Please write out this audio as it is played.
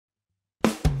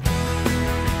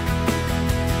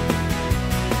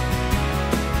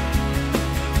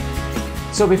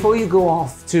So before you go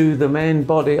off to the main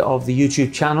body of the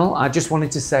YouTube channel, I just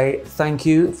wanted to say thank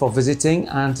you for visiting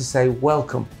and to say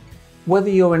welcome.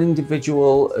 Whether you're an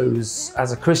individual who's,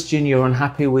 as a Christian, you're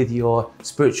unhappy with your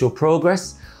spiritual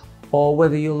progress, or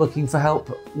whether you're looking for help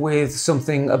with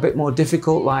something a bit more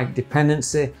difficult like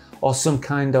dependency or some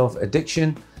kind of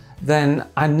addiction, then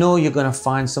I know you're going to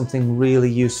find something really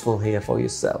useful here for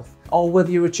yourself. Or whether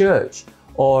you're a church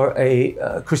or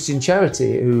a Christian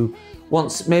charity who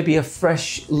wants maybe a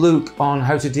fresh look on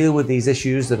how to deal with these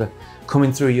issues that are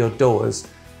coming through your doors.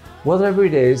 Whatever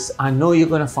it is, I know you're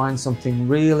going to find something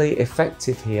really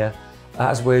effective here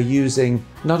as we're using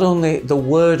not only the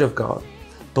Word of God,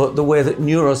 but the way that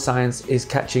neuroscience is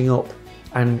catching up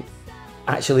and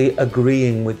actually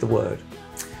agreeing with the Word.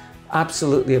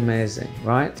 Absolutely amazing,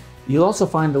 right? You'll also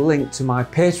find a link to my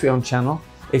Patreon channel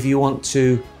if you want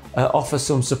to offer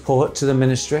some support to the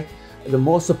ministry. The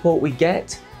more support we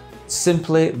get,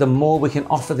 simply the more we can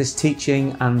offer this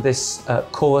teaching and this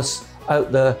course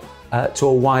out there to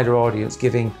a wider audience,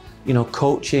 giving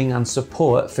coaching and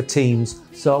support for teams.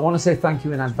 So I want to say thank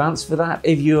you in advance for that.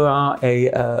 If you are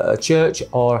a church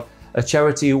or a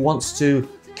charity who wants to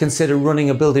consider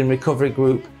running a building recovery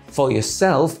group for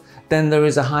yourself, then there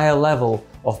is a higher level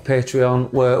of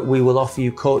Patreon where we will offer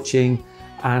you coaching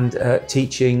and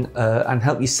teaching and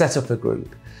help you set up a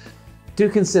group. Do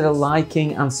consider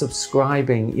liking and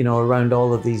subscribing, around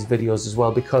all of these videos as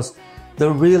well, because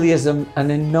there really is an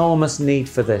enormous need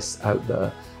for this out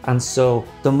there. And so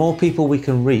the more people we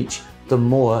can reach, the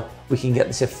more we can get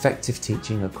this effective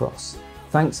teaching across.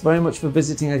 Thanks very much for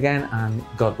visiting again, and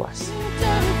God bless.